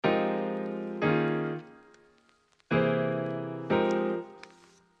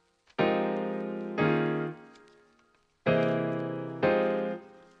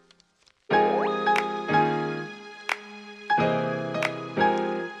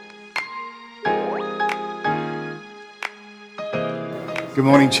Good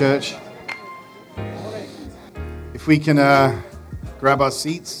morning, church. If we can grab our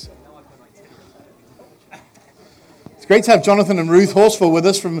seats. It's great to have Jonathan and Ruth Horsfall with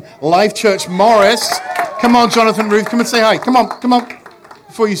us from Life Church Morris. Come on, Jonathan and Ruth, come and say hi. Come on.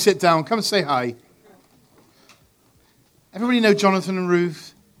 Before you sit down, come and say hi. Everybody know Jonathan and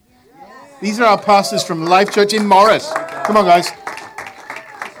Ruth? These are our pastors from Life Church in Morris. Come on, guys.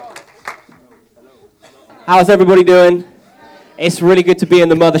 How's everybody doing? It's really good to be in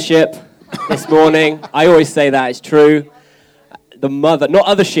the mothership this morning. I always say that, it's true. The mother, not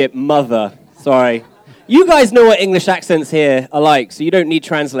other ship, mother. Sorry. You guys know what English accents here are like, so you don't need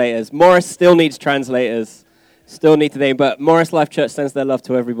translators. Morris still needs translators. Still need today, but Morris Life Church sends their love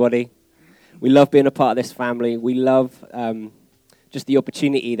to everybody. We love being a part of this family. We love just the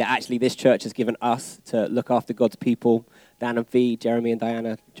opportunity that actually this church has given us to look after God's people. Dan and V, Jeremy and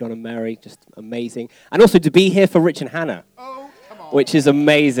Diana, John and Mary, just amazing. And also to be here for Rich and Hannah, which is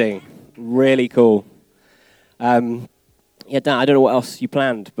amazing. Really cool. Dan, I don't know what else you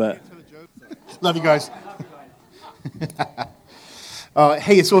planned, but... Love you guys.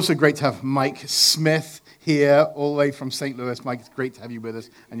 Hey, it's also great to have Mike Smith here, all the way from St. Louis. Mike, it's great to have you with us,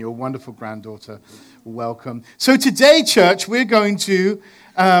 and your wonderful granddaughter. Welcome. So today, church, we're going to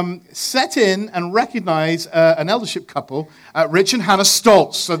set in and recognize an eldership couple, Rich and Hannah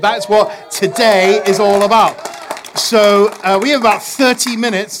Stoltz. So that's what today is all about. So we have about 30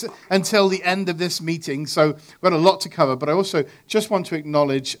 minutes until the end of this meeting, so we've got a lot to cover. But I also just want to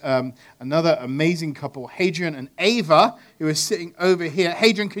acknowledge another amazing couple, Hadrian and Ava, who are sitting over here.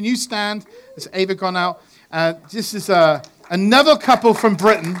 Hadrian, can you stand? Has Ava gone out? This is another couple from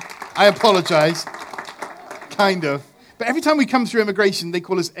Britain. I apologize. Kind of. But every time we come through immigration, they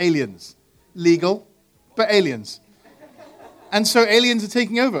call us aliens. Legal, but aliens. And so aliens are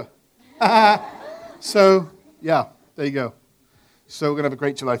taking over. So... yeah, there you go. So we're going to have a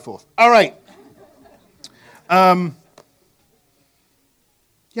great July 4th. All right. Yeah,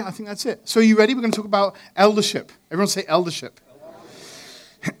 I think that's it. So are you ready? We're going to talk about eldership. Everyone say eldership.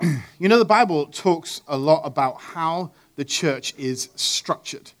 You know, the Bible talks a lot about how the church is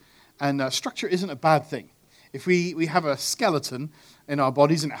structured. And structure isn't a bad thing. If we have a skeleton in our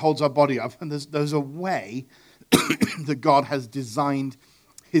bodies and it holds our body up, and there's a way that God has designed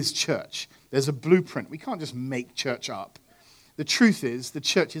his church. There's a blueprint. We can't just make church up. The truth is, the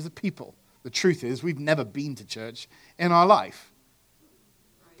church is a people. The truth is, we've never been to church in our life.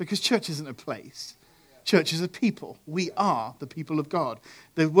 Because church isn't a place. Church is a people. We are the people of God.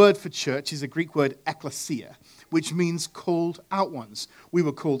 The word for church is a Greek word ekklesia, which means called out ones. We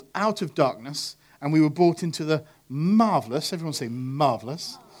were called out of darkness, and we were brought into the marvelous, everyone say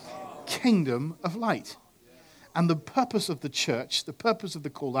marvelous, kingdom of light. And the purpose of the church, the purpose of the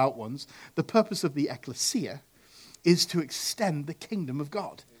called out ones, the purpose of the ecclesia is to extend the kingdom of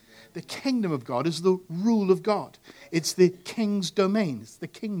God. The kingdom of God is the rule of God. It's the king's domain. It's the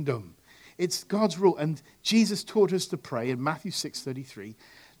kingdom. It's God's rule. And Jesus taught us to pray in Matthew 6:33,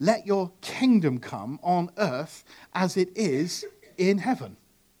 let your kingdom come on earth as it is in heaven.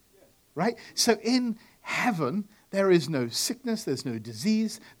 Right? So in heaven, there is no sickness, there's no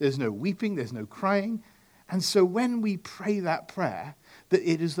disease, there's no weeping, there's no crying. And so when we pray that prayer, that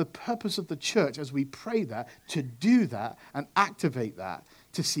it is the purpose of the church as we pray that, to do that and activate that,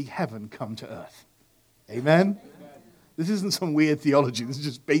 to see heaven come to earth. Amen? This isn't some weird theology. This is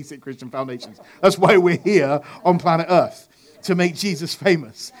just basic Christian foundations. That's why we're here on planet Earth, to make Jesus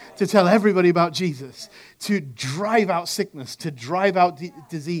famous, to tell everybody about Jesus, to drive out sickness, to drive out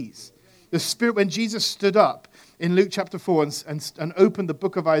disease. The Spirit, when Jesus stood up, in Luke chapter 4 and opened the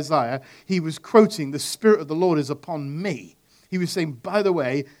book of Isaiah, he was quoting, the Spirit of the Lord is upon me. He was saying, by the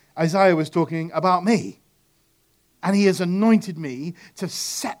way, Isaiah was talking about me. And he has anointed me to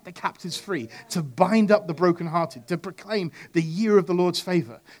set the captives free, to bind up the brokenhearted, to proclaim the year of the Lord's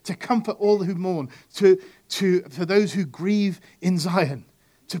favor, to comfort all who mourn, for those who grieve in Zion,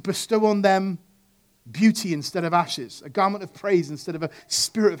 to bestow on them beauty instead of ashes, a garment of praise instead of a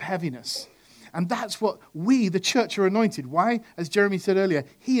spirit of heaviness. And that's what we, the church, are anointed. Why? As Jeremy said earlier,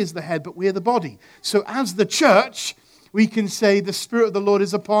 he is the head, but we're the body. So as the church, we can say the Spirit of the Lord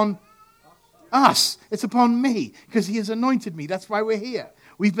is upon us. It's upon me, because he has anointed me. That's why we're here.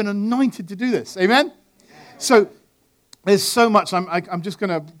 We've been anointed to do this. Amen? So there's so much. I'm just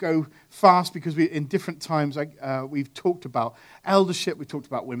going to go fast, because in different times we've talked about eldership. We've talked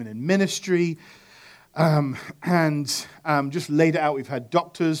about women in ministry. Just laid it out. We've had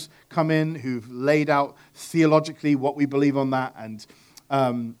doctors come in who've laid out theologically what we believe on that.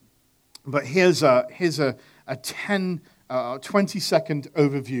 But here's a 20-second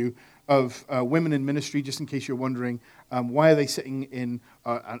overview of women in ministry, just in case you're wondering, why are they sitting in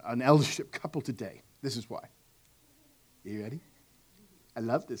an eldership couple today? This is why. Are you ready? I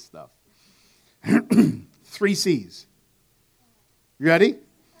love this stuff. 3 C's. You ready?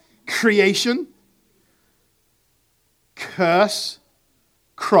 Creation, curse,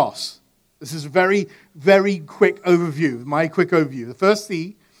 cross. This is a very, very quick overview, my quick overview. The first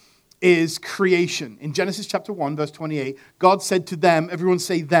C is creation. In Genesis chapter 1, verse 28, God said to them, everyone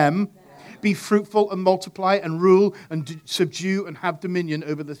say them, be fruitful and multiply and rule and subdue and have dominion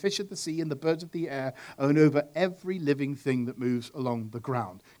over the fish of the sea and the birds of the air and over every living thing that moves along the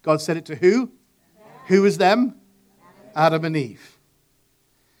ground. God said it to who? Them. Who was them? Adam and Eve.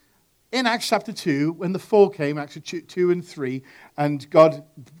 In Acts chapter 2, when the fall came, Acts 2 and 3, and God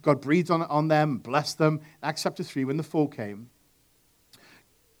breathed on them, blessed them. Acts chapter 3, when the fall came,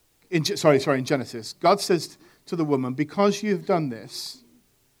 in Genesis, God says to the woman, because you have done this,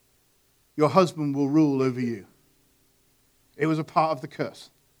 your husband will rule over you. It was a part of the curse.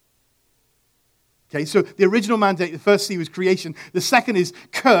 Okay, so the original mandate, the first C was creation. The second is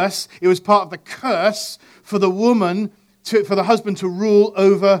curse. It was part of the curse for the woman, for the husband to rule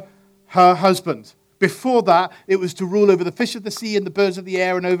over her husband. Before that, it was to rule over the fish of the sea and the birds of the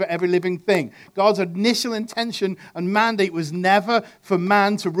air and over every living thing. God's initial intention and mandate was never for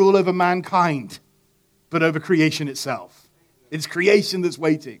man to rule over mankind, but over creation itself. It's creation that's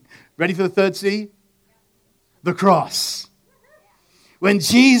waiting. Ready for the third C? The cross. When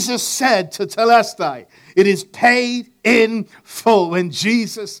Jesus said to Telestai, it is paid in full. When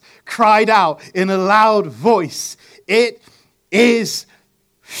Jesus cried out in a loud voice, it is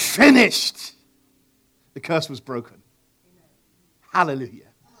finished. The curse was broken. Hallelujah.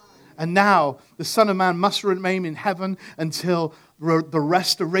 And now the Son of Man must remain in heaven until the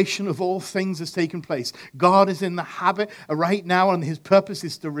restoration of all things has taken place. God is in the habit right now, and his purpose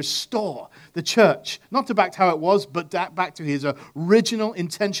is to restore the church. Not to back to how it was, but back to his original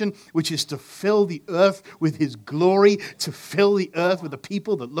intention, which is to fill the earth with his glory, to fill the earth with the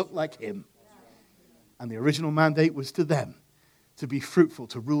people that look like him. And the original mandate was to them, to be fruitful,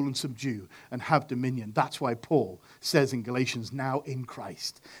 to rule and subdue, and have dominion. That's why Paul says in Galatians, now in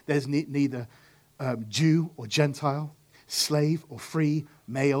Christ, there's neither Jew or Gentile, slave or free,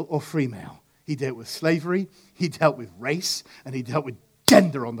 male or female. He dealt with slavery, he dealt with race, and he dealt with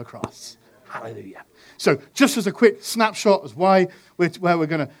gender on the cross. Hallelujah. So just as a quick snapshot as where we're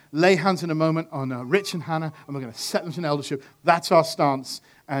going to lay hands in a moment on Rich and Hannah, and we're going to set them to an eldership. That's our stance,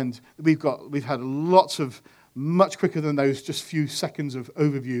 and we've had lots of much quicker than those just few seconds of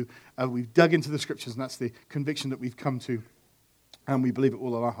overview. We've dug into the scriptures, and that's the conviction that we've come to, and we believe it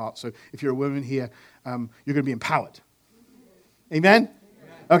all in our hearts. So if you're a woman here, you're going to be empowered. Amen?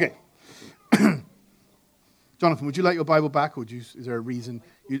 Okay. Jonathan, would you like your Bible back, or is there a reason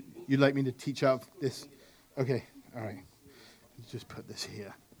you'd like me to teach out this? Okay, all right. Let's just put this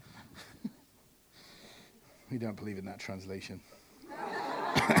here. We don't believe in that translation.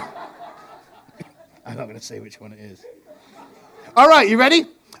 I'm not going to say which one it is. All right, you ready?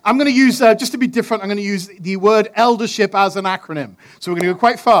 I'm going to use, just to be different, I'm going to use the word eldership as an acronym. So we're going to go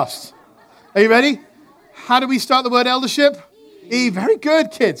quite fast. Are you ready? How do we start the word eldership? E. Very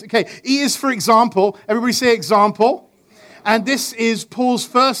good, kids. Okay, E is for example. Everybody say example. And this is Paul's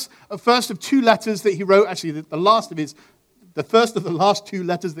first of 2 letters that he wrote. Actually, the first of the last 2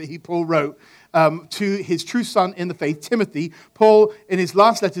 letters that Paul wrote to his true son in the faith, Timothy. Paul, in his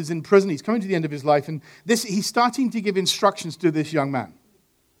last letters in prison, he's coming to the end of his life, and he's starting to give instructions to this young man.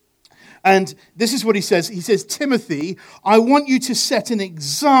 And this is what he says. He says, Timothy, I want you to set an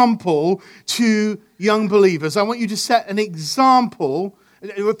example to young believers. I want you to set an example.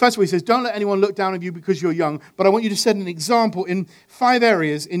 First of all, he says, don't let anyone look down on you because you're young, but I want you to set an example in 5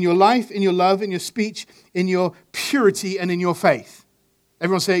 areas: in your life, in your love, in your speech, in your purity, and in your faith.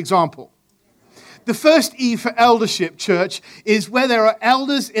 Everyone say example. The first E for eldership, church, is where there are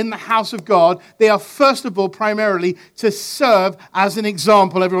elders in the house of God. They are, first of all, primarily to serve as an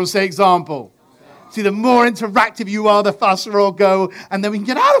example. Everyone say example. See, the more interactive you are, the faster I'll go, and then we can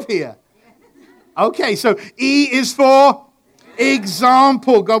get out of here. Okay, so E is for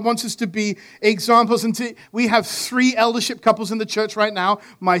example. God wants us to be examples. And we have 3 eldership couples in the church right now.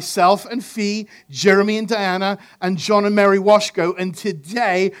 Myself and Fee, Jeremy and Diana, and John and Mary Washko. And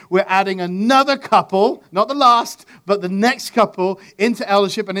today we're adding another couple, not the last, but the next couple into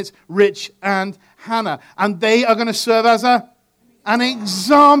eldership, and it's Rich and Hannah. And they are going to serve as an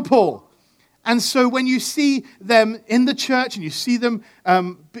example. And so when you see them in the church and you see them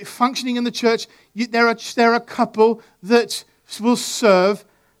functioning in the church, they're a couple that will serve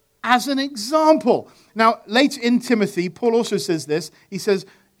as an example. Now, later in Timothy, Paul also says this. He says,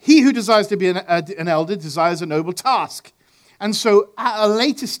 He who desires to be an elder desires a noble task. And so at a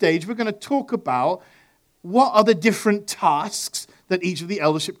later stage, we're going to talk about what are the different tasks that each of the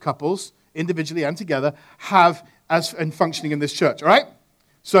eldership couples, individually and together, have as in functioning in this church. All right?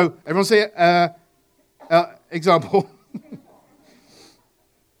 So everyone say example.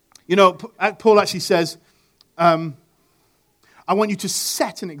 Paul actually says, I want you to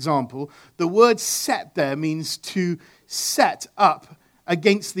set an example. The word set there means to set up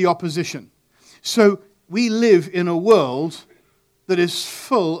against the opposition. So we live in a world that is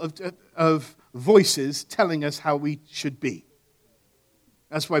full of voices telling us how we should be.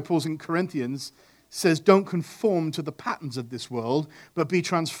 That's why Paul's in Corinthians says, don't conform to the patterns of this world, but be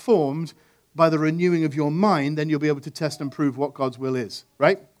transformed by the renewing of your mind, then you'll be able to test and prove what God's will is,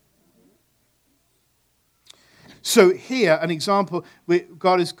 right? So here, an example,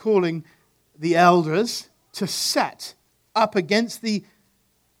 God is calling the elders to set up against the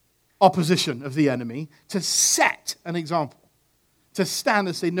opposition of the enemy, to set an example, to stand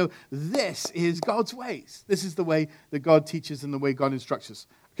and say, no, this is God's ways. This is the way that God teaches and the way God instructs us.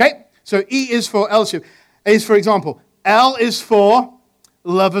 Okay? So E is for eldership. A is for example. L is for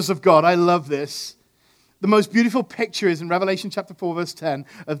lovers of God. I love this. The most beautiful picture is in Revelation chapter 4, verse 10,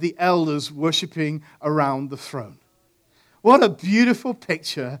 of the elders worshiping around the throne. What a beautiful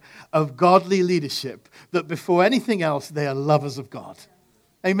picture of godly leadership, that before anything else, they are lovers of God.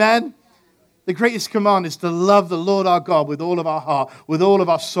 Amen? The greatest command is to love the Lord our God with all of our heart, with all of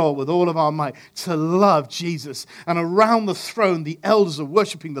our soul, with all of our might, to love Jesus. And around the throne, the elders are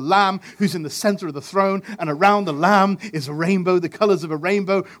worshiping the Lamb who's in the center of the throne. And around the Lamb is a rainbow, the colors of a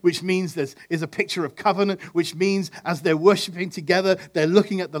rainbow, which means there is a picture of covenant, which means as they're worshiping together, they're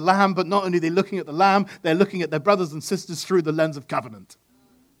looking at the Lamb, but not only are they looking at the Lamb, they're looking at their brothers and sisters through the lens of covenant.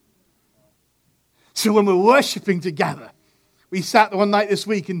 So when we're worshiping together, we sat one night this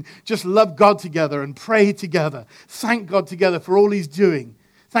week and just loved God together and prayed together. Thanked God together for all He's doing.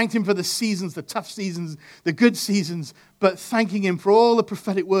 Thanked Him for the seasons, the tough seasons, the good seasons, but thanking Him for all the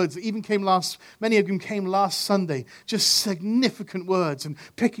prophetic words that even many of them came last Sunday. Just significant words, and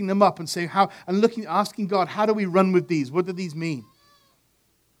picking them up and saying asking God, how do we run with these? What do these mean?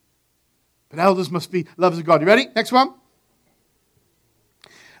 But elders must be lovers of God. You ready? Next one.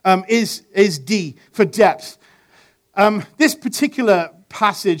 Is D for depth. This particular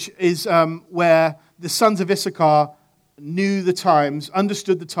passage is where the sons of Issachar knew the times,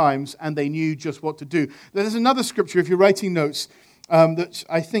 understood the times, and they knew just what to do. There's another scripture, if you're writing notes, that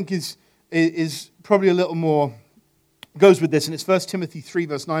I think is probably a little more, goes with this, and it's 1 Timothy 3,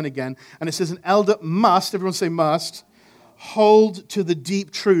 verse 9 again, and it says, an elder must, everyone say must, hold to the deep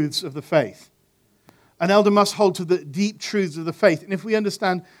truths of the faith. An elder must hold to the deep truths of the faith. And if we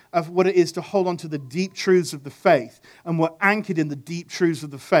understand of what it is to hold on to the deep truths of the faith, and we're anchored in the deep truths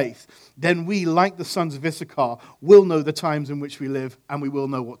of the faith, then we, like the sons of Issachar, will know the times in which we live, and we will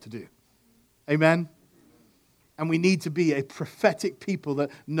know what to do. Amen? And we need to be a prophetic people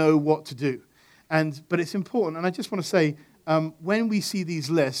that know what to do. But it's important, and I just want to say, when we see these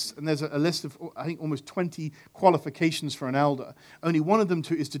lists, and there's a list of, I think, almost 20 qualifications for an elder, only one of them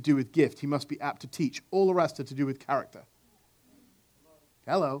is to do with gift. He must be apt to teach. All the rest are to do with character.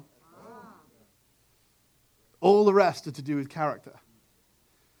 Hello. All the rest are to do with character.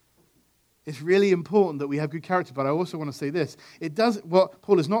 It's really important that we have good character, but I also want to say this. What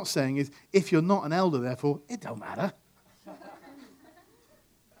Paul is not saying is, if you're not an elder, therefore, it don't matter.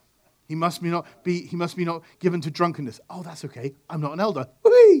 He must be not given to drunkenness. Oh, that's okay. I'm not an elder.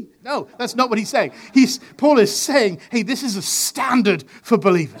 Whee! No, that's not what he's saying. Paul is saying, hey, this is a standard for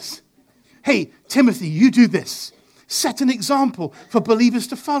believers. Hey, Timothy, you do this. Set an example for believers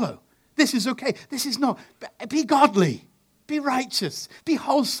to follow. This is okay. This is not. Be godly. Be righteous. Be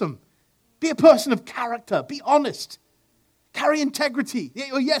wholesome. Be a person of character. Be honest. Carry integrity.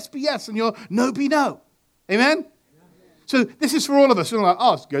 Your yes be yes and your no be no. Amen? So this is for all of us. We're like,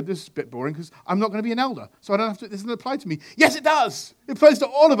 oh, it's good. This is a bit boring because I'm not going to be an elder. So this doesn't apply to me. Yes, it does. It applies to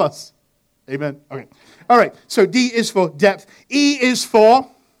all of us. Amen. Okay. All right. So D is for depth. E is for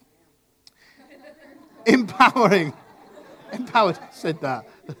empowering. Empowered. Said that.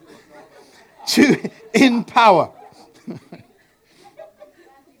 To empower.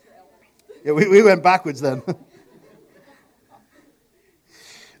 Yeah, we went backwards then.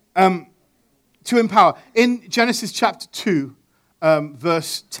 To empower. In Genesis chapter 2,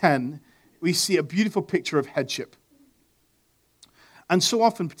 verse 10, we see a beautiful picture of headship. And so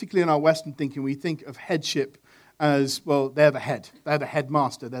often, particularly in our Western thinking, we think of headship as, well, they're the head. They're the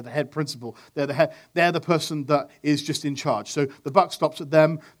headmaster. They're the head principal. They're the head. They're the person that is just in charge. So the buck stops at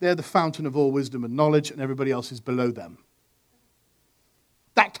them. They're the fountain of all wisdom and knowledge, and everybody else is below them.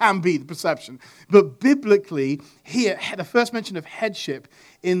 That can be the perception. But biblically, here, the first mention of headship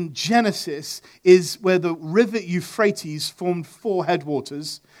in Genesis is where the river Euphrates formed 4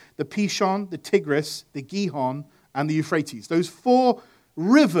 headwaters: the Pishon, the Tigris, the Gihon, and the Euphrates. Those 4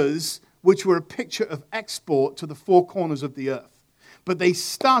 rivers, which were a picture of export to the 4 corners of the earth. But they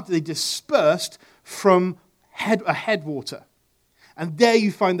dispersed from a headwater. And there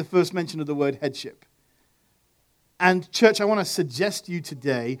you find the first mention of the word headship. And church, I want to suggest to you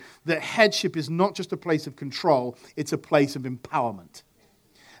today that headship is not just a place of control, it's a place of empowerment.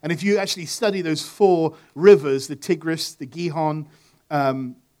 And if you actually study those 4 rivers, the Tigris, the Gihon,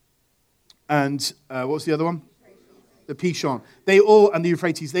 and what was the other one? The Pishon. And the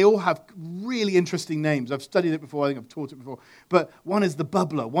Euphrates, they all have really interesting names. I've studied it before, I think I've taught it before. But one is the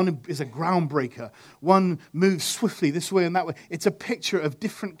bubbler, one is a groundbreaker, one moves swiftly this way and that way. It's a picture of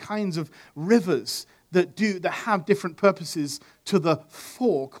different kinds of rivers that have different purposes to the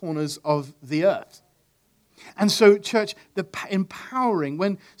 4 corners of the earth. And so, church, the empowering,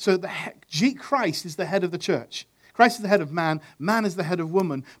 Christ is the head of the church. Christ is the head of man, man is the head of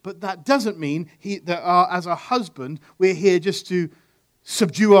woman, but that doesn't mean as a husband, we're here just to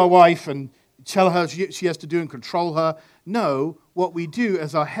subdue our wife and tell her she has to do and control her. No, what we do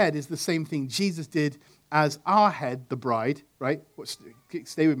as our head is the same thing Jesus did as our head, the bride, right?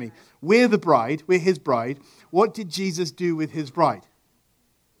 Stay with me. We're the bride, we're his bride. What did Jesus do with his bride?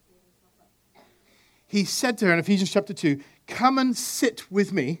 He said to her in Ephesians chapter 2, "Come and sit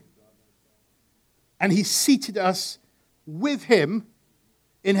with me." And he seated us with him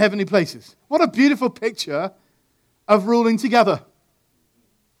in heavenly places. What a beautiful picture of ruling together.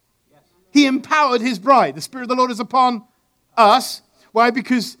 He empowered his bride. The Spirit of the Lord is upon us. Why?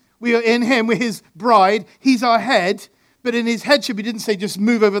 Because we are in him. We're his bride. He's our head. But in his headship, he didn't say, just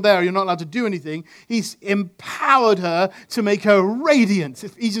move over there. You're not allowed to do anything. He's empowered her to make her radiant.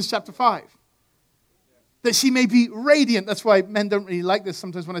 Ephesians chapter 5. That she may be radiant. That's why men don't really like this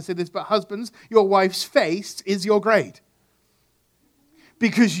sometimes when I say this. But husbands, your wife's face is your grade.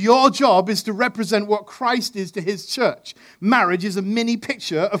 Because your job is to represent what Christ is to his church. Marriage is a mini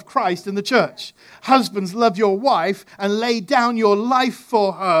picture of Christ in the church. Husbands, love your wife and lay down your life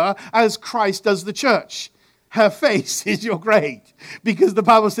for her as Christ does the church. Her face is your grade. Because the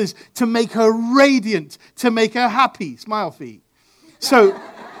Bible says to make her radiant, to make her happy. Smile feet. So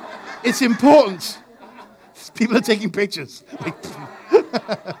it's important. People are taking pictures.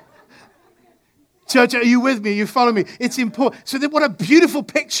 Church, are you with me? You follow me? It's important. So what a beautiful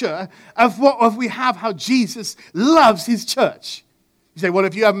picture of what we have, how Jesus loves his church. You say, well,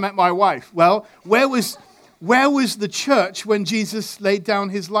 if you haven't met my wife. Well, where was the church when Jesus laid down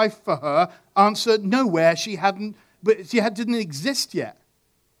his life for her? Answer, nowhere. She didn't exist yet.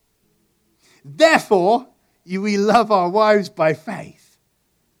 Therefore, we love our wives by faith.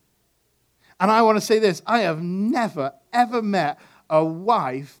 And I want to say this, I have never, ever met a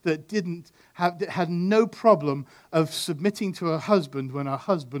wife that had no problem of submitting to her husband when her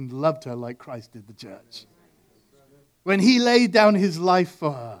husband loved her like Christ did the church. When he laid down his life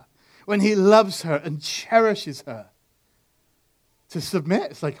for her, when he loves her and cherishes her. To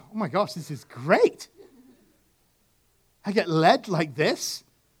submit, it's like, oh my gosh, this is great. I get led like this.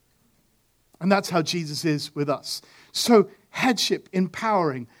 And that's how Jesus is with us. So headship,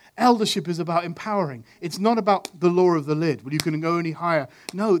 empowering. Eldership is about empowering. It's not about the law of the lid. Well, you can go any higher.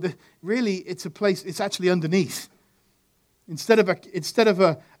 No, really, it's a place, it's actually underneath. Instead of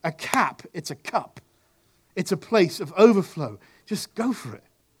a cap, it's a cup. It's a place of overflow. Just go for it.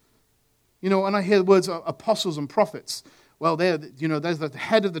 You know, when I hear the words apostles and prophets, well, there's the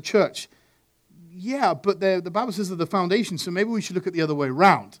head of the church. Yeah, but the Bible says they're the foundation, so maybe we should look at the other way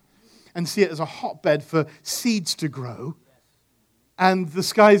around and see it as a hotbed for seeds to grow, and the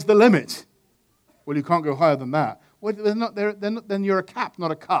sky's the limit. Well, you can't go higher than that. Well, then you're a cap,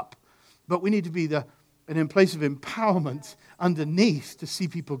 not a cup. But we need to be in a place of empowerment underneath to see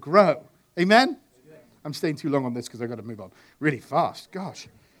people grow. Amen? I'm staying too long on this because I've got to move on really fast. Gosh.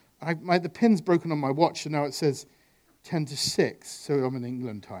 The pin's broken on my watch, and now it says 10 to 6, so I'm in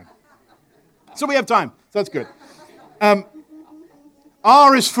England time. So we have time. So that's good.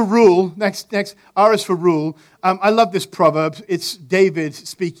 R is for rule. Next. R is for rule. I love this proverb. It's David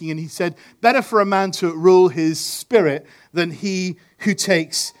speaking, and he said, better for a man to rule his spirit than he who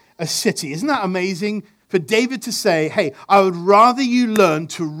takes a city. Isn't that amazing? For David to say, hey, I would rather you learn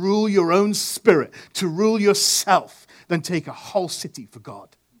to rule your own spirit, to rule yourself, than take a whole city for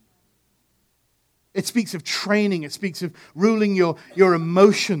God. It speaks of training. It speaks of ruling your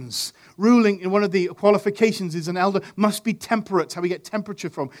emotions. Ruling, in one of the qualifications is an elder must be temperate. It's how we get temperature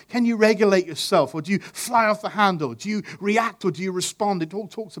from. Can you regulate yourself? Or do you fly off the handle? Do you react or do you respond? It all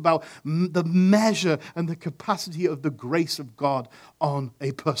talks about the measure and the capacity of the grace of God on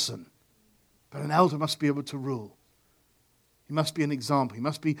a person. But an elder must be able to rule. He must be an example. He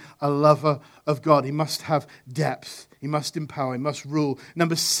must be a lover of God. He must have depth. He must empower. He must rule.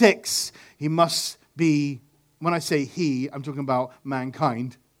 Number 6, he must be, when I say he, I'm talking about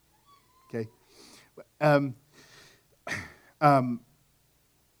mankind. Okay.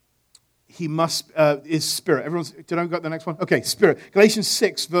 He must, is spirit. Did I got the next one? Okay, spirit. Galatians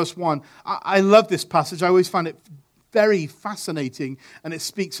 6, verse 1. I love this passage. I always find it very fascinating, and it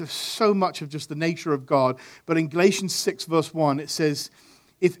speaks of so much of just the nature of God. But in Galatians 6, verse 1, it says,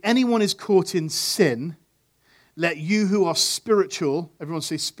 if anyone is caught in sin, let you who are spiritual, everyone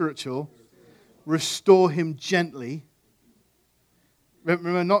say spiritual, restore him gently.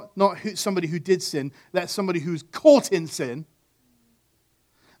 Remember, not somebody who did sin, let somebody who's caught in sin.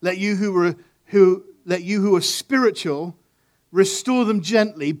 Let you who are spiritual, restore them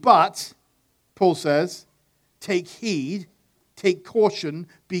gently, but, Paul says, take heed, take caution,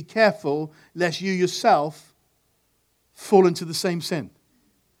 be careful, lest you yourself fall into the same sin.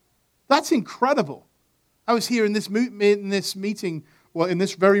 That's incredible. I was here in this meeting, well, in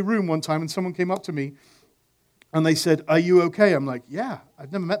this very room one time, and someone came up to me, and they said, are you okay? I'm like, yeah,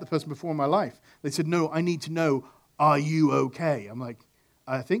 I've never met the person before in my life. They said, no, I need to know, are you okay? I'm like,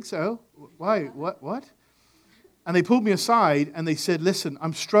 I think so. Why? What? And they pulled me aside and they said, listen,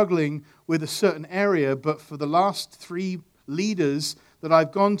 I'm struggling with a certain area, but for the last 3 leaders that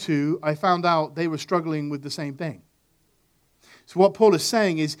I've gone to, I found out they were struggling with the same thing. So what Paul is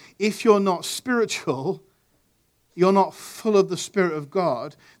saying is, if you're not spiritual, you're not full of the Spirit of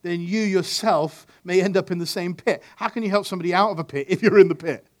God, then you yourself may end up in the same pit. How can you help somebody out of a pit if you're in the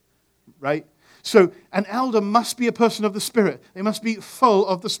pit? Right? So an elder must be a person of the Spirit. They must be full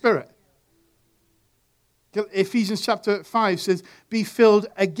of the Spirit. Ephesians chapter 5 says, be filled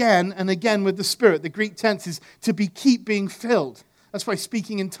again and again with the Spirit. The Greek tense is to keep being filled. That's why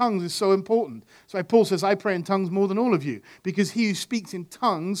speaking in tongues is so important. That's why Paul says, I pray in tongues more than all of you. Because he who speaks in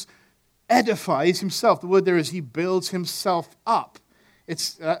tongues edifies himself. The word there is he builds himself up.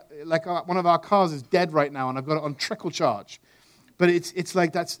 It's like one of our cars is dead right now, and I've got it on trickle charge. But it's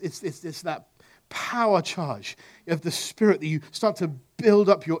like it's that power charge of the Spirit that you start to build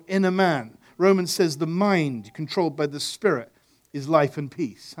up your inner man. Romans says the mind controlled by the Spirit is life and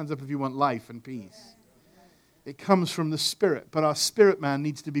peace. Hands up if you want life and peace. It comes from the Spirit, but our spirit man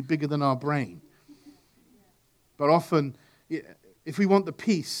needs to be bigger than our brain. But often, if we want the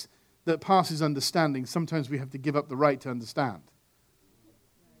peace that passes understanding, sometimes we have to give up the right to understand.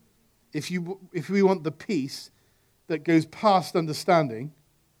 If we want the peace that goes past understanding,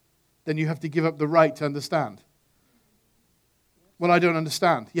 then you have to give up the right to understand. Well, I don't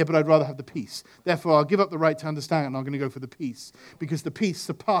understand. Yeah, but I'd rather have the peace. Therefore, I'll give up the right to understand, and I'm going to go for the peace, because the peace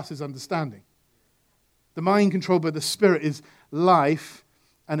surpasses understanding. The mind controlled by the Spirit is life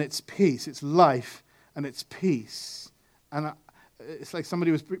and it's peace. It's life and it's peace. And it's like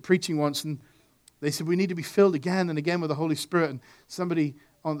somebody was preaching once, and they said, we need to be filled again and again with the Holy Spirit. And somebody,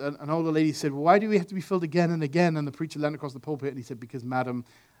 an older lady said, well, why do we have to be filled again and again? And the preacher leaned across the pulpit and he said, because, madam,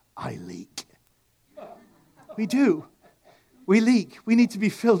 I leak. We do. We leak. We need to be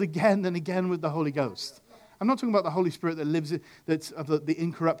filled again and again with the Holy Ghost. I'm not talking about the Holy Spirit that lives, that's of the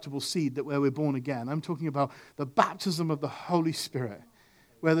incorruptible seed that where we're born again. I'm talking about the baptism of the Holy Spirit,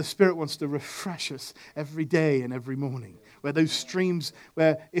 where the Spirit wants to refresh us every day and every morning. Where those streams,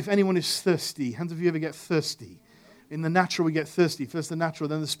 where if anyone is thirsty, hands of you ever get thirsty? In the natural, we get thirsty. First the natural,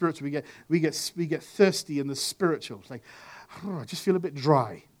 then the spiritual. We get thirsty in the spiritual. It's like, I just feel a bit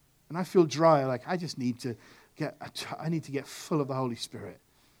dry. And I feel dry, like I just need to get full of the Holy Spirit.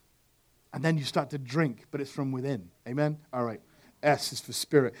 And then you start to drink, but it's from within. Amen? All right. S is for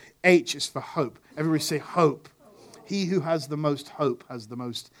spirit. H is for hope. Everybody say hope. He who has the most hope has the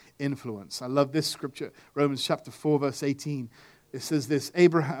most influence. I love this scripture. Romans chapter 4, verse 18. It says this,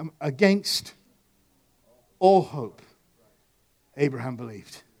 Abraham, against all hope, Abraham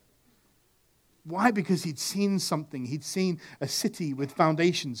believed. Why? Because he'd seen something. He'd seen a city with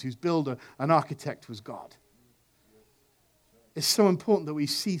foundations whose builder, an architect, was God. It's so important that we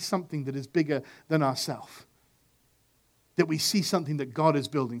see something that is bigger than ourselves. That we see something that God is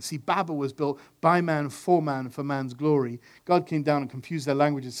building. See, Babel was built by man, for man's glory. God came down and confused their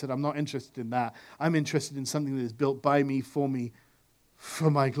language and said, I'm not interested in that. I'm interested in something that is built by me, for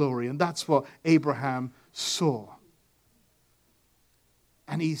my glory. And that's what Abraham saw.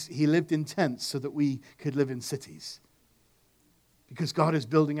 And he lived in tents so that we could live in cities. Because God is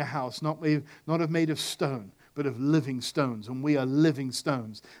building a house, not made of stone, but of living stones. And we are living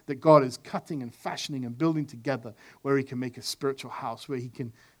stones that God is cutting and fashioning and building together where he can make a spiritual house, where he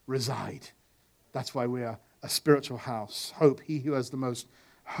can reside. That's why we are a spiritual house. Hope. He who has the most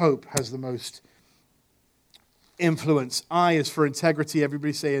hope has the most influence. I is for integrity.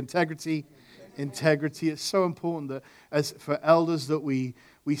 Everybody say integrity. Integrity. It's so important that as for elders that we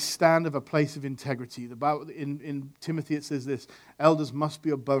stand of a place of integrity. The Bible, in Timothy it says this: elders must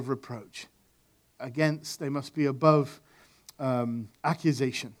be above reproach. They must be above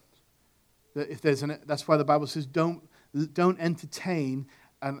accusation. That if that's why the Bible says don't entertain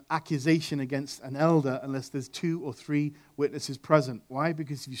an accusation against an elder unless there's 2 or 3 witnesses present. Why?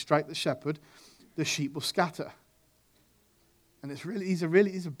 Because if you strike the shepherd, the sheep will scatter. And these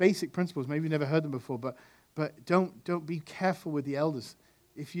are basic principles. Maybe you've never heard them before, but don't be careful with the elders.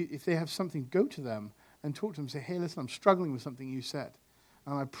 If they have something, go to them and talk to them. Say, hey, listen, I'm struggling with something you said,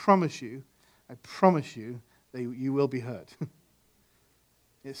 and I promise you, you will be heard.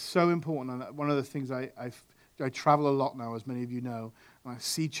 It's so important. And one of the things I travel a lot now, as many of you know, and I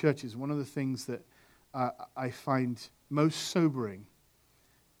see churches. One of the things that I find most sobering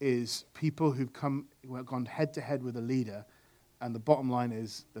is people who've gone head to head with a leader, and the bottom line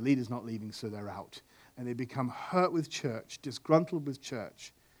is the leader's not leaving, so they're out. And they become hurt with church, disgruntled with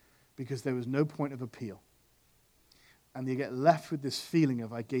church, because there was no point of appeal. And they get left with this feeling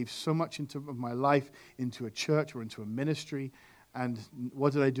of, I gave so much of my life into a church or into a ministry, and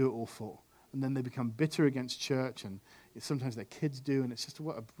what did I do it all for? And then they become bitter against church, and sometimes their kids do, and it's just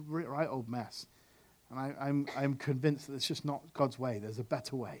what a right old mess. And I'm convinced that it's just not God's way. There's a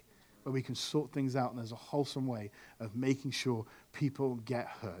better way where we can sort things out, and there's a wholesome way of making sure people get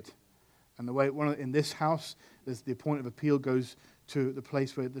heard. And the way in this house, there's the point of appeal goes to the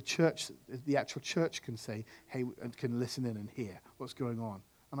place where the actual church can say, hey, and can listen in and hear what's going on.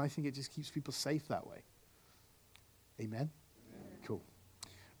 And I think it just keeps people safe that way. Amen? Cool.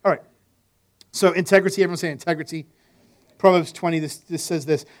 All right. So integrity, everyone say integrity. Proverbs 20, this says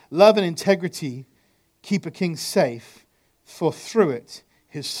this: love and integrity keep a king safe, for through it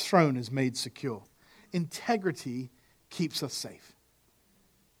his throne is made secure. Integrity keeps us safe.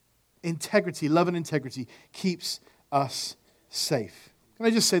 Integrity, love and integrity keeps us safe. Can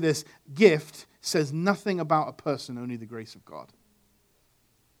I just say this? Gift says nothing about a person, only the grace of God.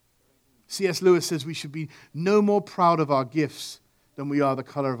 C.S. Lewis says we should be no more proud of our gifts than we are the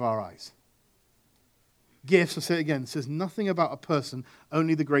color of our eyes. Gifts, I'll say it again, says nothing about a person,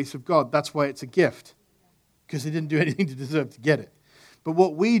 only the grace of God. That's why it's a gift, because they didn't do anything to deserve to get it. But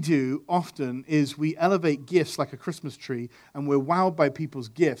what we do often is we elevate gifts like a Christmas tree, and we're wowed by people's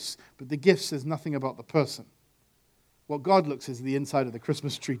gifts, but the gift says nothing about the person. What God looks at is the inside of the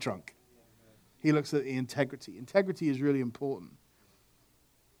Christmas tree trunk. He looks at the integrity. Integrity is really important.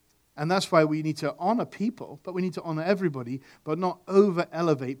 And that's why we need to honor people, but we need to honor everybody, but not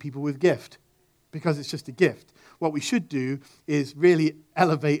over-elevate people with gift, because it's just a gift. What we should do is really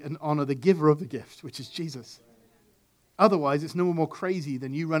elevate and honor the giver of the gift, which is Jesus. Otherwise, it's no more crazy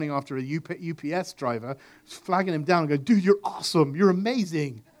than you running after a UPS driver, flagging him down and going, dude, you're awesome, you're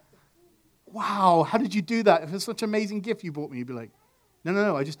amazing. Wow, how did you do that? If it's such an amazing gift you bought me, you'd be like,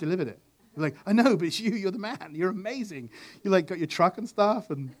 no, I just delivered it. You're like, I know, but it's you're the man, you're amazing. You like got your truck and stuff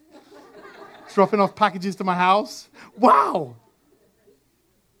and dropping off packages to my house. Wow.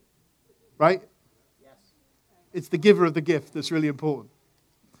 Right? Yes. It's the giver of the gift that's really important.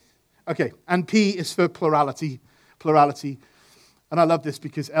 Okay, and P is for plurality. And I love this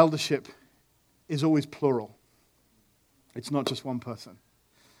because eldership is always plural. It's not just one person.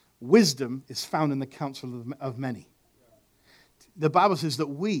 Wisdom is found in the counsel of many. The Bible says that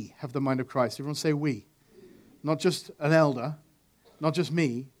we have the mind of Christ. Everyone say we. Not just an elder, not just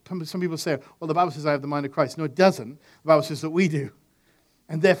me. Some people say, well, the Bible says I have the mind of Christ. No, it doesn't. The Bible says that we do.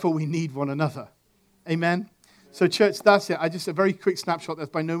 And therefore we need one another. Amen? So church, that's it. Just a very quick snapshot. That's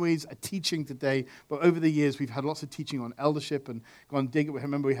by no means a teaching today, but over the years we've had lots of teaching on eldership and gone dig it.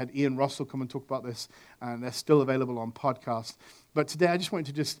 Remember we had Ian Russell come and talk about this, and they're still available on podcast. But today I just wanted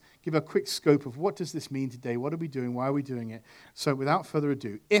to just give a quick scope of what does this mean today? What are we doing? Why are we doing it? So without further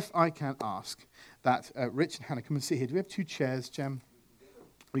ado, if I can ask that Rich and Hannah come and sit here. Do we have 2 chairs, Jem?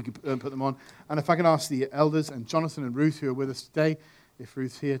 We can put them on. And if I can ask the elders and Jonathan and Ruth who are with us today, if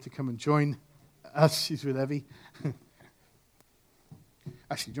Ruth's here, to come and join us. She's with Evie.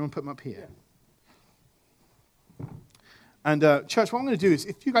 Actually, do you want to put them up here? Yeah. And church, what I'm going to do is,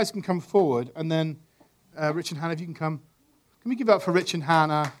 if you guys can come forward, and then Rich and Hannah, if you can come. Can we give it up for Rich and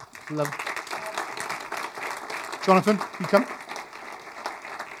Hannah? Love. Jonathan, you come.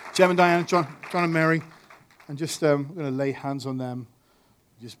 Jem and Diane, John and Mary. And just, we're going to lay hands on them.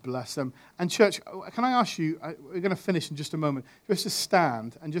 Just bless them. And church, can I ask you, we're going to finish in just a moment, just to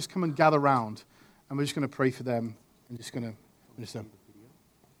stand and just come and gather round. And we're just going to pray for them. I'm just going to finish them.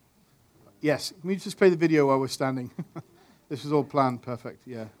 Yes, can we just play the video while we're standing? This was all planned, perfect,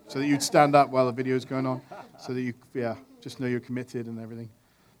 yeah. So that you'd stand up while the video is going on. So that you, just know you're committed and everything.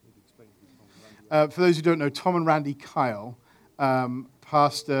 For those who don't know, Tom and Randy Kyle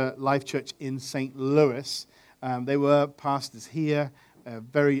pastor Life Church in St. Louis. They were pastors here.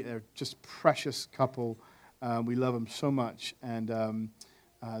 They're just precious couple. We love them so much. And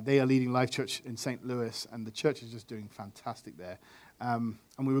they are leading Life Church in St. Louis. And the church is just doing fantastic there. And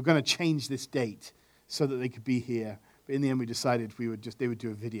we were going to change this date so that they could be here. But in the end, we decided they would do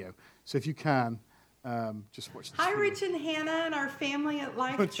a video. So if you can, just watch this Hi, video. Rich and Hannah and our family at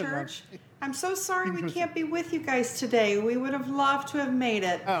Life Church. I'm so sorry we can't be with you guys today. We would have loved to have made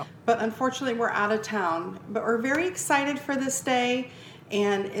it, but unfortunately we're out of town. But we're very excited for this day,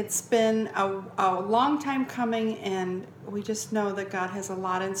 and it's been a long time coming, and we just know that God has a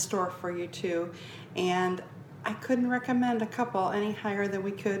lot in store for you too. And I couldn't recommend a couple any higher than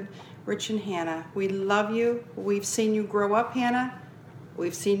we could, Rich and Hannah. We love you. We've seen you grow up, Hannah.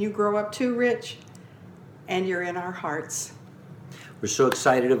 We've seen you grow up too, Rich. And you're in our hearts. We're so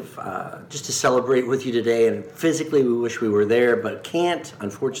excited just to celebrate with you today, and physically we wish we were there, but can't,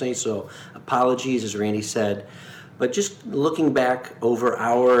 unfortunately, so apologies, as Randy said. But just looking back over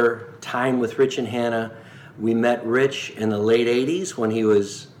our time with Rich and Hannah, we met Rich in the late 80s when he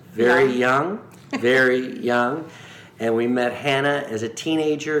was very young, and we met Hannah as a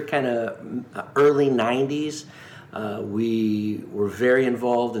teenager, kind of early 90s. We were very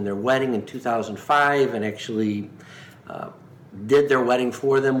involved in their wedding in 2005 and actually did their wedding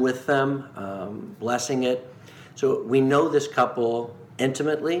for them, with them, blessing it. So we know this couple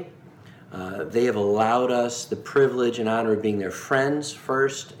intimately. They have allowed us the privilege and honor of being their friends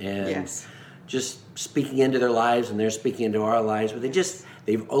first, and just speaking into their lives, and they're speaking into our lives. But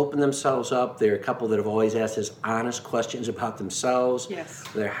they've opened themselves up. They're a couple that have always asked us honest questions about themselves,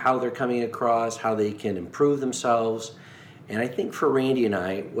 how they're coming across, how they can improve themselves. And I think for Randy and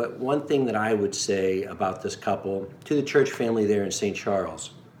I, one thing that I would say about this couple, to the church family there in St.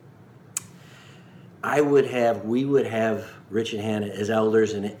 Charles, we would have Rich and Hannah as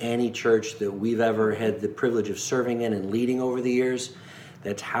elders in any church that we've ever had the privilege of serving in and leading over the years.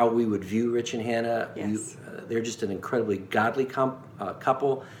 That's how we would view Rich and Hannah. Yes. They're just an incredibly godly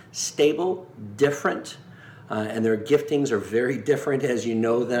couple, stable, different, and their giftings are very different as you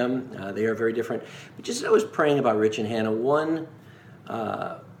know them. They are very different. But just as I was praying about Rich and Hannah, one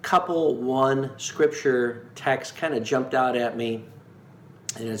scripture text kind of jumped out at me,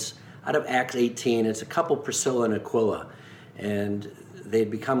 and it's out of Acts 18. It's a couple, Priscilla and Aquila, and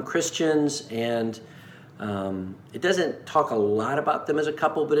they'd become Christians, and it doesn't talk a lot about them as a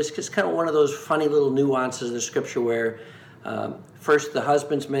couple, but it's just kind of one of those funny little nuances of the scripture where first the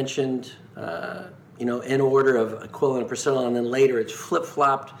husband's mentioned, in order of Aquila and Priscilla, and then later it's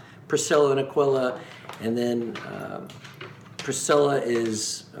flip-flopped, Priscilla and Aquila, and then Priscilla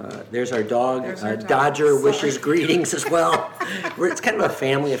is, there's our dog, Dodger wishes greetings as well. It's kind of a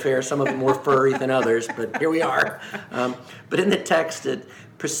family affair, some of them more furry than others, but here we are. But in the text,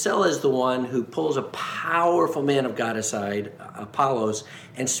 Priscilla is the one who pulls a powerful man of God aside, Apollos,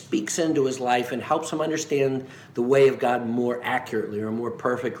 and speaks into his life and helps him understand the way of God more accurately or more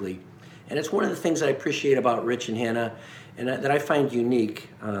perfectly. And it's one of the things that I appreciate about Rich and Hannah and that I find unique.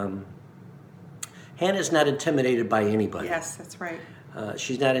 Hannah's not intimidated by anybody. Yes, that's right.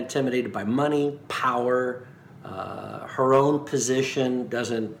 She's not intimidated by money, power. Her own position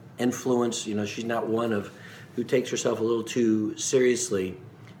doesn't influence. She's not one who takes herself a little too seriously.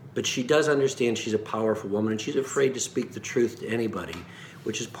 But she does understand she's a powerful woman, and she's afraid to speak the truth to anybody,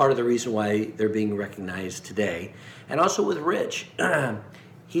 which is part of the reason why they're being recognized today. And also with Rich,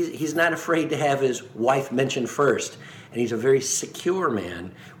 he's not afraid to have his wife mentioned first. And he's a very secure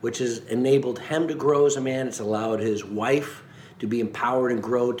man, which has enabled him to grow as a man. It's allowed his wife to be empowered and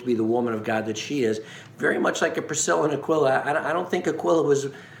grow to be the woman of God that she is. Very much like a Priscilla and Aquila. I don't think Aquila was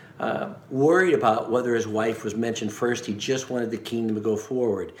worried about whether his wife was mentioned first. He just wanted the kingdom to go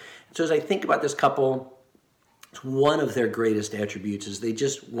forward. So as I think about this couple, it's one of their greatest attributes is they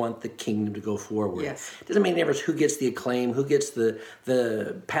just want the kingdom to go forward. Yes. It doesn't matter who gets the acclaim, who gets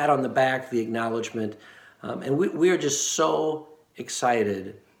the pat on the back, the acknowledgement. And we are just so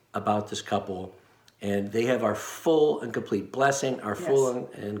excited about this couple. And they have our full and complete blessing, our full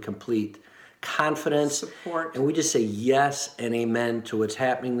and complete confidence, support, and we just say yes and amen to what's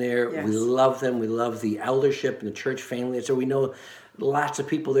happening there. Yes. We love them. We love the eldership and the church family. So we know lots of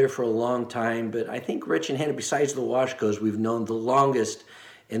people there for a long time, but I think Rich and Hannah, besides the Washkos, we've known the longest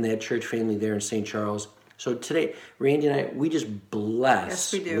in that church family there in St. Charles. So today, Randy and I, we just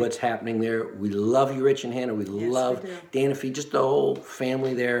bless what's happening there. We love you, Rich and Hannah. We love Dana Fee, just the whole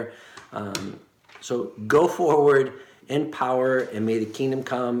family there. So go forward in power, and may the kingdom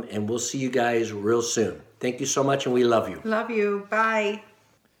come, and we'll see you guys real soon. Thank you so much, and we love you. Love you. Bye.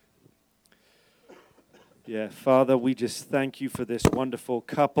 Yeah, Father, we just thank you for this wonderful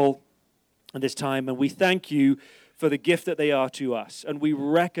couple and this time, and we thank you for the gift that they are to us. And we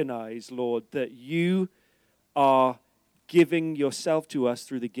recognize, Lord, that you are giving yourself to us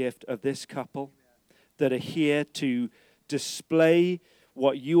through the gift of this couple that are here to display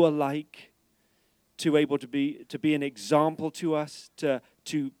what you are like, to be an example to us, to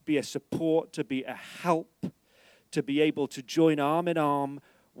be a support, to be a help, to be able to join arm in arm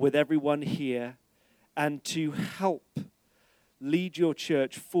with everyone here, and to help lead your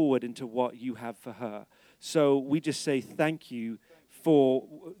church forward into what you have for her. So we just say thank you for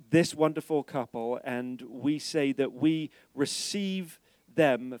this wonderful couple, and we say that we receive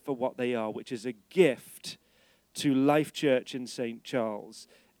them for what they are, which is a gift to Life Church in St. Charles.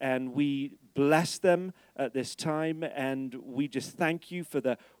 And we bless them at this time, and we just thank you for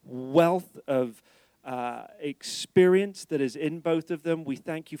the wealth of experience that is in both of them. We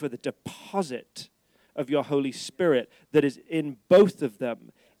thank you for the deposit of your Holy Spirit that is in both of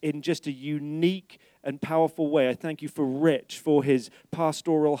them in just a unique and powerful way. I thank you for Rich, for his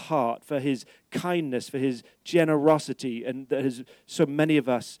pastoral heart, for his kindness, for his generosity, and that so many of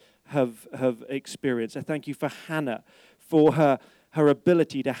us have experienced. I thank you for Hannah, for her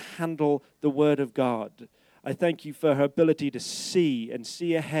ability to handle the Word of God. I thank you for her ability to see and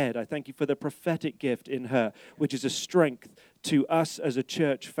see ahead. I thank you for the prophetic gift in her, which is a strength to us as a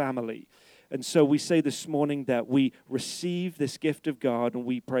church family. And so we say this morning that we receive this gift of God, and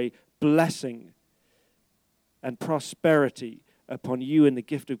we pray blessing and prosperity upon you and the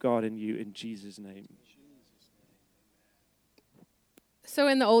gift of God in you, in Jesus' name. So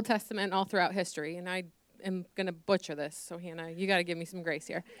in the Old Testament, all throughout history, and I am going to butcher this, so Hannah, you got to give me some grace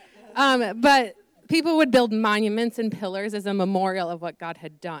here. But people would build monuments and pillars as a memorial of what God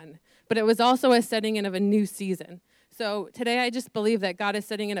had done. But it was also a setting in of a new season. So today I just believe that God is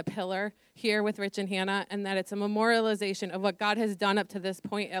sitting in a pillar here with Rich and Hannah, and that it's a memorialization of what God has done up to this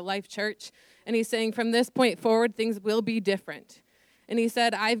point at Life Church. And he's saying from this point forward, things will be different. And he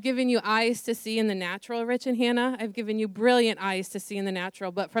said, I've given you eyes to see in the natural, Rich and Hannah. I've given you brilliant eyes to see in the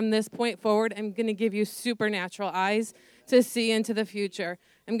natural. But from this point forward, I'm going to give you supernatural eyes to see into the future.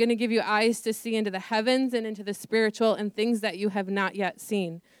 I'm going to give you eyes to see into the heavens and into the spiritual and things that you have not yet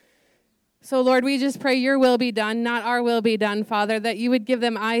seen. So, Lord, we just pray your will be done, not our will be done, Father, that you would give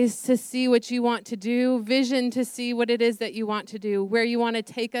them eyes to see what you want to do, vision to see what it is that you want to do, where you want to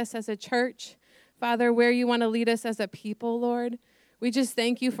take us as a church, Father, where you want to lead us as a people, Lord. We just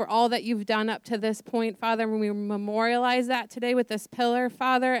thank you for all that you've done up to this point, Father, and we memorialize that today with this pillar,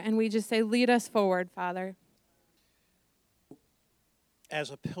 Father, and we just say, lead us forward, Father.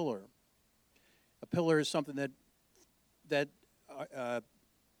 As a pillar is something that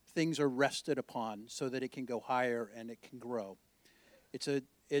things are rested upon so that it can go higher and it can grow.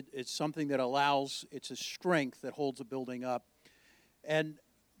 It's something that allows, it's a strength that holds a building up. And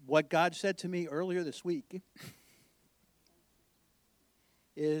what God said to me earlier this week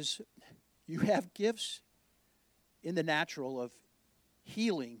is you have gifts in the natural of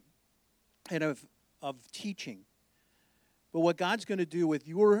healing and of teaching. But what God's going to do with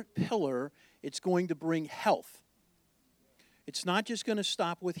your pillar, it's going to bring health. It's not just going to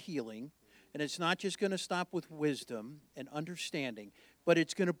stop with healing, and it's not just going to stop with wisdom and understanding, but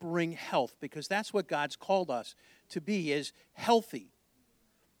it's going to bring health, because that's what God's called us to be, is healthy.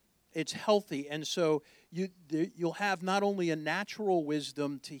 It's healthy, and so you'll have not only a natural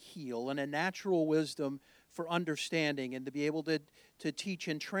wisdom to heal and a natural wisdom for understanding and to be able to teach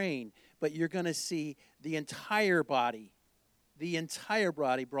and train, but you're going to see the entire body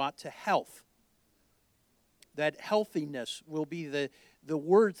brought to health. That healthiness will be the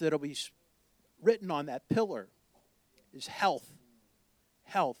words that will be written on that pillar is health.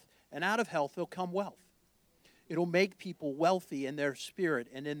 Health. And out of health will come wealth. It'll make people wealthy in their spirit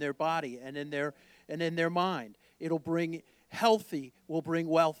and in their body and in their mind. It'll bring healthy will bring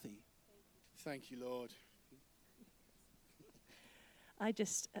wealthy. Thank you, Lord. I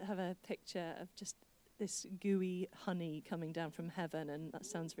just have a picture of just this gooey honey coming down from heaven, and that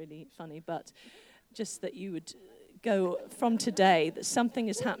sounds really funny, but just that you would go from today, that something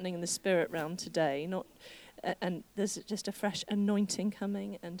is happening in the spirit realm today, not And there's just a fresh anointing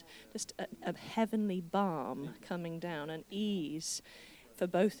coming, and just a heavenly balm coming down, and ease for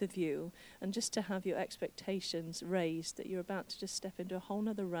both of you, and just to have your expectations raised that you're about to just step into a whole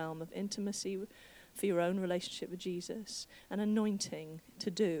nother realm of intimacy for your own relationship with Jesus, an anointing to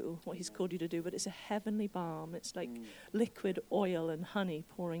do what he's called you to do. But it's a heavenly balm. It's like liquid oil and honey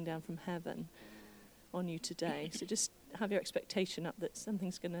pouring down from heaven on you today. So just have your expectation up that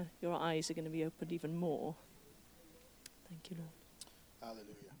your eyes are going to be opened even more. Thank you, Lord.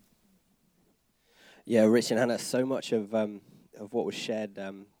 Hallelujah. Yeah, Rich and Hannah, so much of what was shared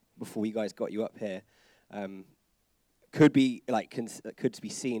before you guys got you up here could be could be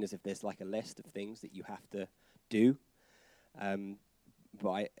seen as if there's like a list of things that you have to do.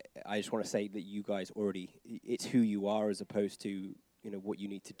 But I just want to say that you guys it's who you are as opposed to what you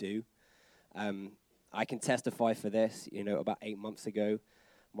need to do. I can testify for this. About 8 months ago,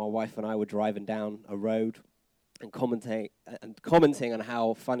 my wife and I were driving down a road and commenting on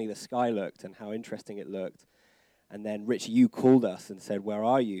how funny the sky looked and how interesting it looked. And then, Rich, you called us and said, "Where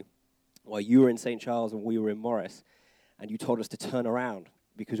are you?" Well, you were in St. Charles and we were in Morris, and you told us to turn around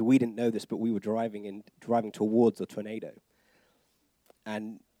because we didn't know this, but we were driving towards a tornado.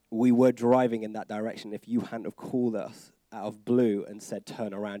 And we were driving in that direction. If you hadn't have called us out of blue and said,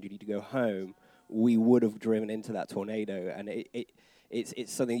 "Turn around, you need to go home," we would have driven into that tornado. And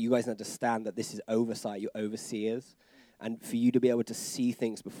it's something you guys understand, that this is oversight, you're overseers. And for you to be able to see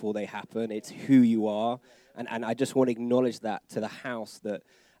things before they happen, it's who you are. And I just want to acknowledge that to the house, that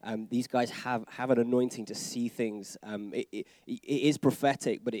these guys have an anointing to see things. It is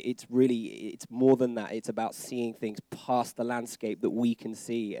prophetic, but it's more than that. It's about seeing things past the landscape that we can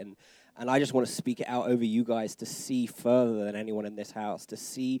see. And I just want to speak it out over you guys to see further than anyone in this house, to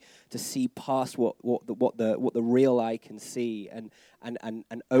see past what the real eye can see, and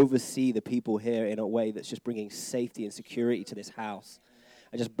oversee the people here in a way that's just bringing safety and security to this house.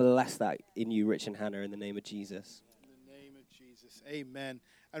 I just bless that in you, Rich and Hannah, in the name of Jesus. In the name of Jesus, amen.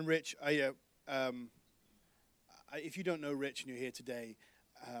 And Rich, if you don't know Rich and you're here today,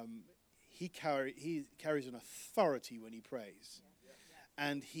 he carries an authority when he prays.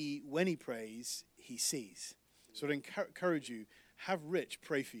 And when he prays, he sees. So to encourage you, have Rich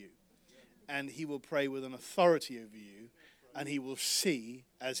pray for you. And he will pray with an authority over you, and he will see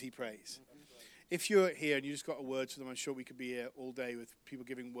as he prays. If you're here and you just got a word to them, I'm sure we could be here all day with people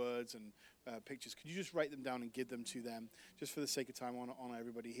giving words and pictures. Could you just write them down and give them to them, just for the sake of time, I want to honor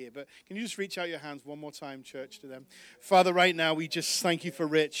everybody here. But can you just reach out your hands one more time, church, to them? Father, right now, we just thank you for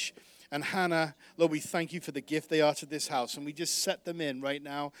Rich and Hannah. Lord, we thank you for the gift they are to this house. And we just set them in right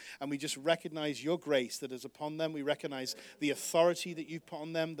now. And we just recognize your grace that is upon them. We recognize the authority that you've put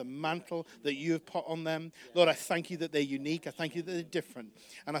on them, the mantle that you have put on them. Lord, I thank you that they're unique. I thank you that they're different.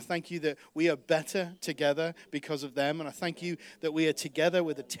 And I thank you that we are better together because of them. And I thank you that we are together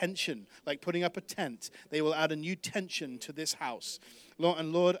with a tension, like putting up a tent. They will add a new tension to this house.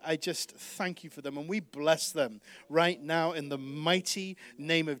 Lord, I just thank you for them, and we bless them right now in the mighty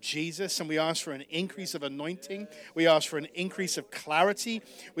name of Jesus. And we ask for an increase of anointing. We ask for an increase of clarity.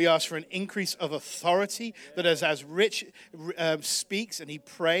 We ask for an increase of authority, that as Rich speaks and he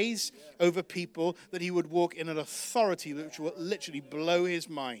prays over people, that he would walk in an authority which will literally blow his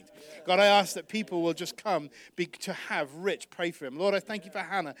mind. God, I ask that people will just come to have Rich pray for him. Lord, I thank you for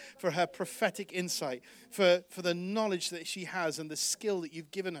Hannah, for her prophetic insight, for the knowledge that she has and the skill that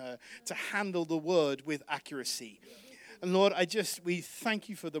you've given her to handle the word with accuracy. And Lord, we thank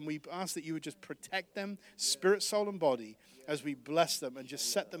you for them. We ask that you would just protect them, spirit, soul, and body, as we bless them and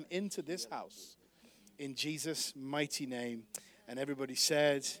just set them into this house. In Jesus' mighty name. And everybody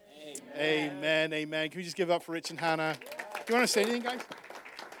said, amen, amen. Can we just give up for Rich and Hannah? Do you want to say anything, guys?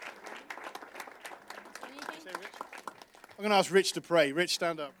 Say Rich? I'm going to ask Rich to pray. Rich,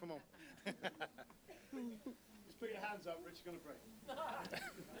 stand up. Come on. Just put your hands up. Rich is going to pray.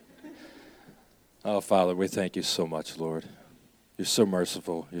 Oh, Father, we thank you so much, Lord. You're so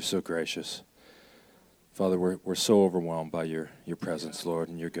merciful. You're so gracious. Father, we're so overwhelmed by your presence, Lord,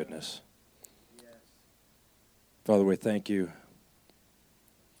 and your goodness. Father, we thank you.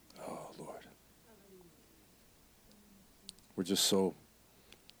 Oh, Lord. We're just so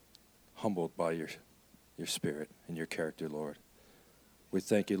humbled by your spirit and your character, Lord. We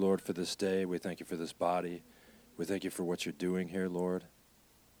thank you, Lord, for this day. We thank you for this body. We thank you for what you're doing here, Lord.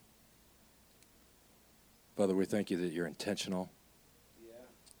 Father, we thank you that you're intentional.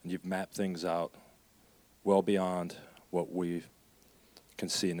 And you've mapped things out well beyond what we can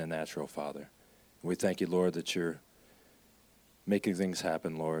see in the natural, Father. And we thank you, Lord, that you're making things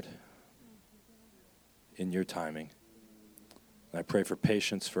happen, Lord, in your timing. And I pray for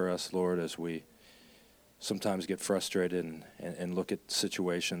patience for us, Lord, as we sometimes get frustrated and look at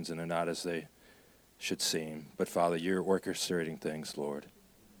situations and they're not as they should seem. But Father, you're orchestrating things, Lord.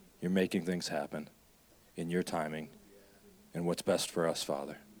 You're making things happen in your timing and what's best for us,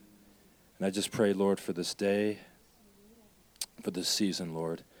 Father. And I just pray, Lord, for this day, for this season,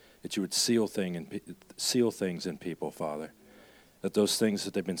 Lord, that you would seal things in people, Father. That those things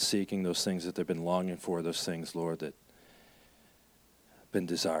that they've been seeking, those things that they've been longing for, those things, Lord, that been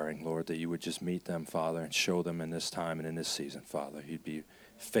desiring, Lord, that you would just meet them, Father, and show them in this time and in this season, Father. You'd be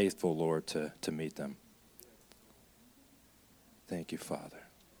faithful, Lord, to meet them. Thank you, Father.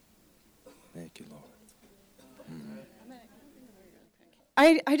 Thank you, Lord.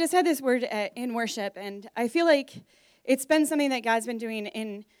 I just had this word in worship, and I feel like it's been something that God's been doing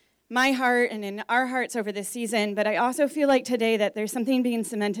in my heart and in our hearts over this season, but I also feel like today that there's something being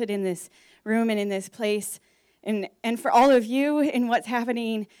cemented in this room and in this place and for all of you in what's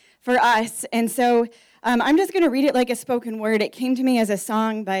happening for us. And so I'm just going to read it like a spoken word. It came to me as a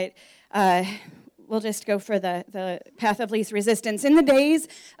song, but we'll just go for the path of least resistance. In the days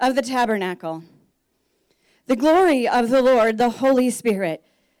of the tabernacle, the glory of the Lord, the Holy Spirit,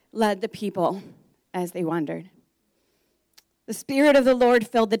 led the people as they wandered. The Spirit of the Lord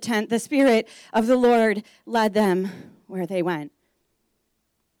filled the tent. The Spirit of the Lord led them where they went.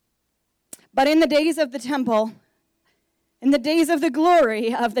 But in the days of the temple, in the days of the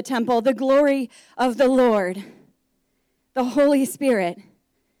glory of the temple, the glory of the Lord, the Holy Spirit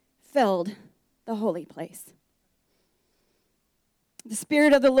filled the holy place. The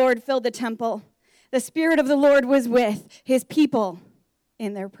Spirit of the Lord filled the temple. The Spirit of the Lord was with his people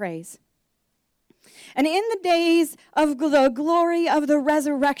in their praise. And in the days of the glory of the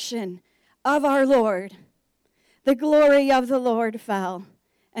resurrection of our Lord, the glory of the Lord fell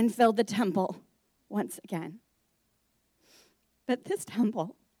and filled the temple once again. But this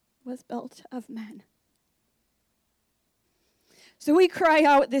temple was built of men. So we cry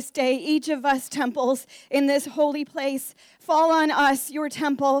out this day, each of us temples in this holy place, fall on us, your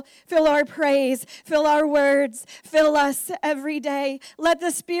temple, fill our praise, fill our words, fill us every day. Let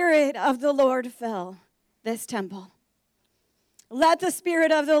the Spirit of the Lord fill this temple. Let the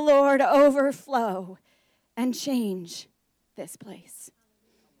Spirit of the Lord overflow and change this place.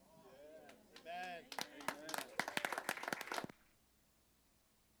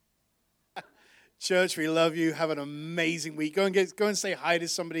 Church, we love you. Have an amazing week. Go and say hi to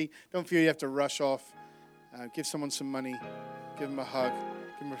somebody. Don't feel you have to rush off. Give someone some money. Give them a hug.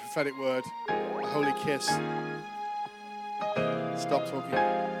 Give them a prophetic word. A holy kiss. Stop talking.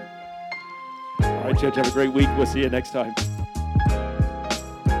 All right, church, have a great week. We'll see you next time.